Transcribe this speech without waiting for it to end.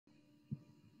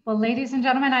Well, ladies and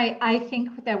gentlemen, I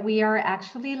think that we are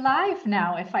actually live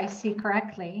now, if I see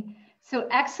correctly. So,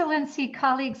 Excellency,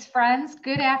 colleagues, friends,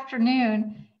 good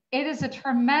afternoon. It is a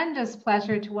tremendous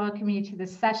pleasure to welcome you to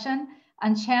this session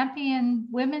on champion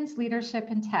women's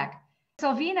leadership in tech.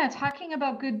 Silvina, talking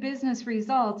about good business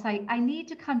results, I need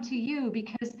to come to you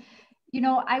because,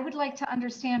 I would like to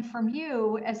understand from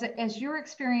you, as your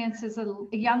experience as a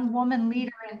young woman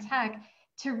leader in tech,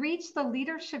 to reach the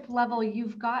leadership level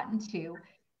you've gotten to.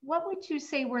 What would you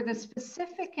say were the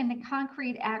specific and the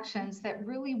concrete actions that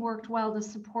really worked well to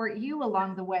support you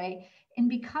along the way in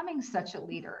becoming such a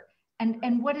leader?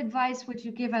 And what advice would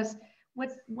you give us?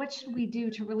 What should we do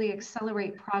to really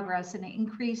accelerate progress and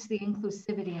increase the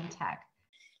inclusivity in tech?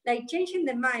 Like changing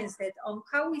the mindset on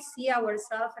how we see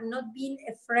ourselves and not being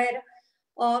afraid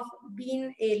of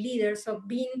being a leader, of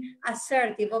being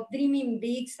assertive, of dreaming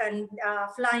big and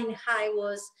flying high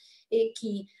was a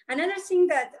key. Another thing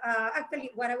that actually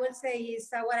what I will say is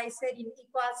what I said in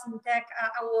Equals in Tech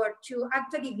Award, to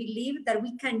actually believe that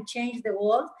we can change the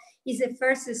world is the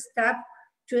first step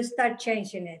to start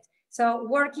changing it. So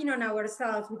working on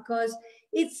ourselves, because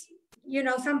it's,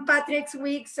 St. Patrick's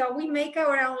week, so we make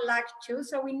our own luck too.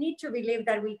 So we need to believe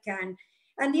that we can.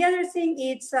 And the other thing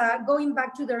is going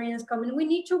back to the Renaissance comment, we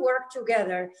need to work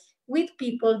together with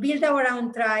people, build our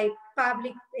own tribe,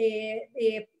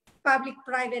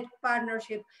 public-private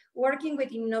partnership, working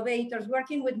with innovators,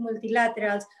 working with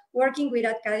multilaterals, working with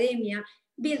academia,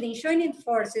 building, joining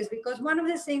forces, because one of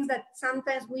the things that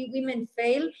sometimes we women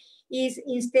fail is,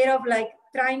 instead of like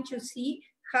trying to see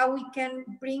how we can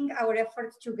bring our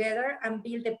efforts together and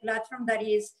build a platform that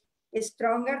is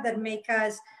stronger, that make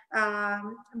us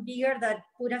bigger, that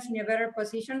put us in a better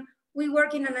position, we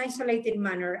work in an isolated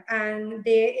manner. And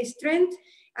the strength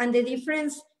and the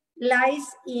difference lies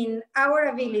in our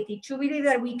ability to believe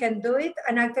that we can do it,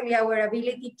 and actually our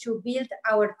ability to build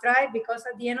our tribe, because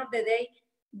at the end of the day,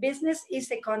 business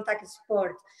is a contact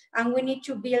sport, and we need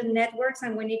to build networks,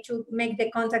 and we need to make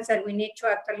the contacts that we need to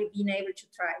actually be able to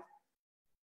thrive.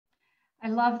 I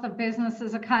love the business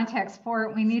as a contact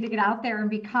sport. We need to get out there and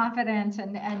be confident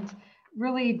and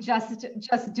really just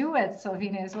do it,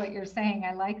 Silvina, is what you're saying.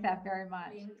 I like that very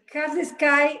much. Half the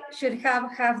sky should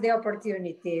have the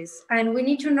opportunities, and we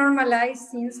need to normalize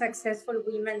seeing successful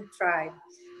women thrive.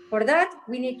 For that,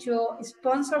 we need to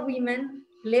sponsor women,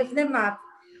 lift them up.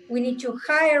 We need to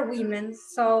hire women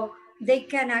so they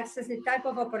can access the type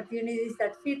of opportunities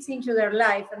that fits into their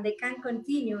life, and they can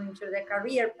continue into the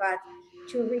career path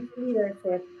to reach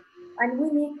leadership. And we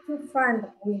need to fund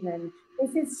women.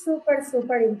 This is super,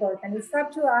 super important. It's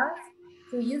up to us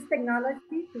to use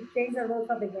technology to change the rules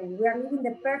of the game. We are living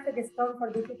the perfect storm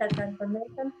for digital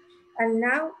transformation, and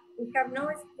now we have no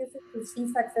excuses to see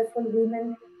successful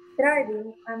women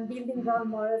thriving and building role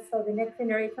models, so the next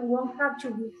generation won't have to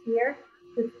be here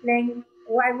to explain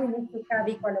why we need to have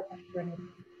equal opportunity.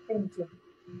 Thank you.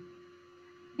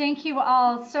 Thank you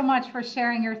all so much for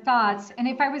sharing your thoughts. And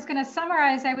if I was going to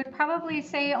summarize, I would probably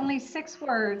say only 6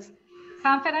 words: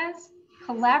 confidence,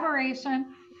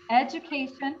 collaboration,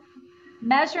 education,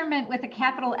 measurement with a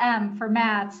capital M for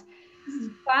maths,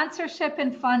 sponsorship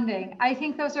and funding. I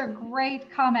think those are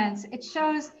great comments. It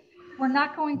shows we're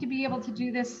not going to be able to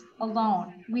do this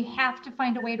alone. We have to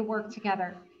find a way to work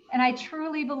together. And I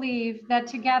truly believe that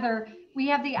together we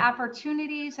have the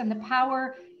opportunities and the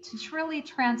power to truly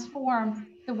transform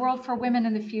the world for women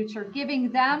in the future, giving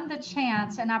them the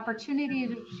chance and opportunity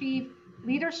to achieve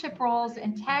leadership roles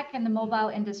in tech and the mobile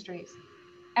industries.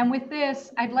 And with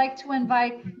this, I'd like to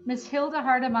invite Ms. Hilda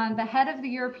Hardeman, the head of the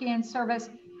European Service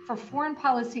for Foreign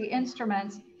Policy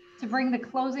Instruments, to bring the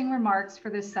closing remarks for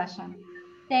this session.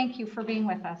 Thank you for being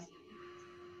with us.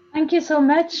 Thank you so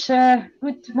much.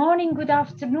 Good morning, good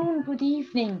afternoon, good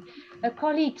evening.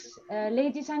 Colleagues,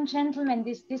 ladies and gentlemen,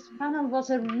 this panel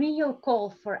was a real call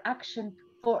for action,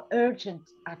 for urgent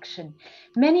action.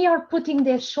 Many are putting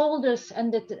their shoulders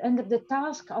under the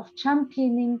task of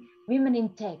championing women in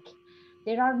tech.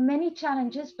 There are many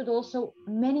challenges, but also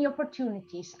many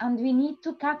opportunities, and we need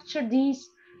to capture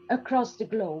these across the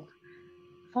globe.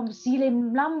 From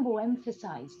Silvina Lambo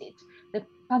emphasized it. The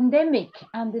pandemic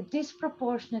and the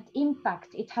disproportionate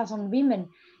impact it has on women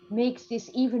makes this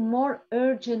even more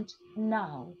urgent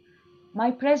now. My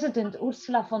president,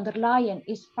 Ursula von der Leyen,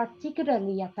 is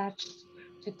particularly attached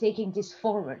to taking this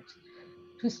forward.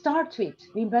 To start with,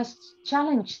 we must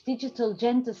challenge digital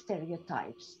gender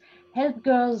stereotypes, help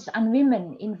girls and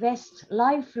women invest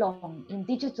lifelong in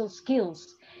digital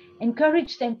skills,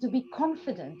 encourage them to be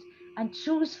confident and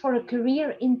choose for a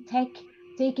career in tech,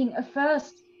 taking a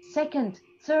first, second,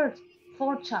 third,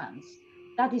 fourth chance.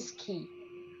 That is key.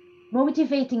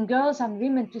 motivating girls and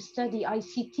women to study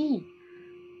ICT,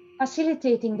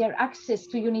 facilitating their access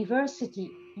to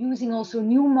university, using also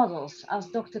new models, as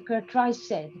Dr. Kurt Rice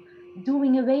said,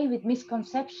 doing away with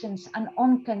misconceptions and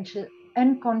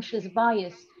unconscious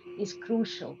bias is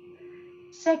crucial.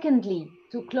 Secondly,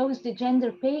 to close the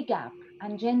gender pay gap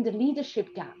and gender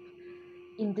leadership gap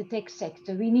in the tech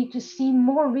sector, we need to see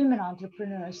more women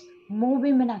entrepreneurs, more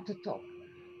women at the top.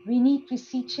 We need to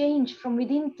see change from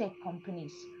within tech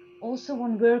companies, also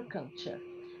on work culture.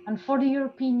 And for the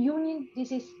European Union,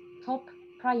 this is top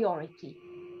priority.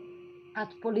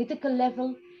 At political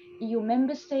level, EU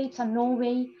member states and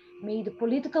Norway made a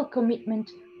political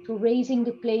commitment to raising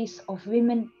the place of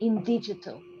women in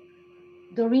digital.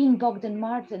 Doreen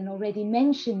Bogdan-Martin already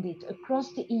mentioned it.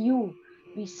 Across the EU,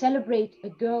 we celebrate a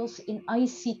Girls in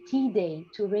ICT Day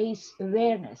to raise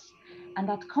awareness. And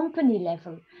at company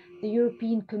level, the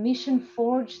European Commission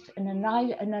forged an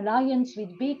alliance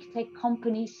with big tech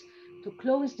companies to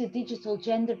close the digital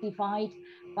gender divide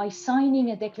by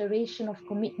signing a declaration of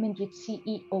commitment with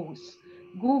CEOs.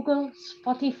 Google,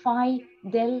 Spotify,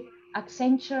 Dell,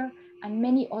 Accenture, and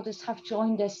many others have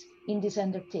joined us in this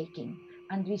undertaking,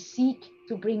 and we seek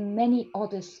to bring many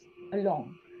others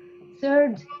along.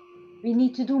 Third, we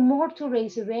need to do more to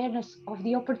raise awareness of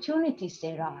the opportunities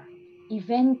there are.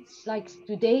 Events like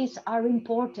today's are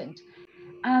important,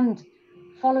 and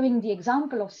following the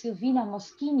example of Silvina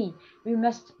Moschini, we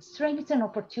must strengthen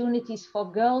opportunities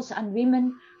for girls and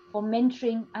women for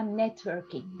mentoring and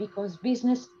networking, because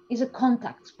business is a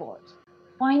contact sport.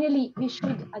 Finally, we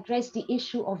should address the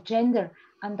issue of gender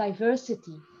and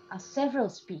diversity, as several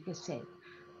speakers said,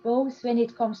 both when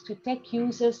it comes to tech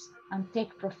users and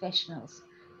tech professionals.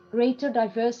 Greater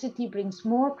diversity brings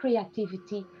more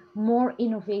creativity, more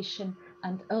innovation,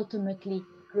 and ultimately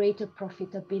greater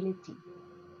profitability.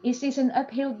 Is this an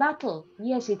uphill battle?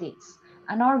 Yes, it is.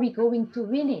 And are we going to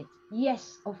win it?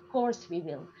 Yes, of course we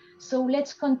will. So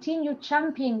let's continue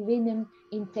championing women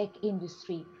in tech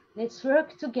industry. Let's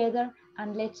work together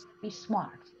and let's be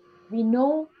smart. We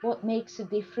know what makes a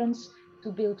difference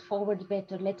to build forward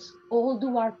better. Let's all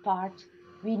do our part.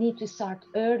 We need to start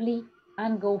early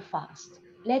and go fast.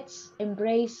 Let's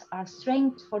embrace our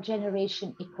strength for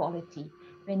generation equality.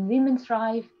 When women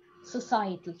thrive,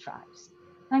 society thrives.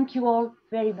 Thank you all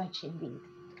very much indeed.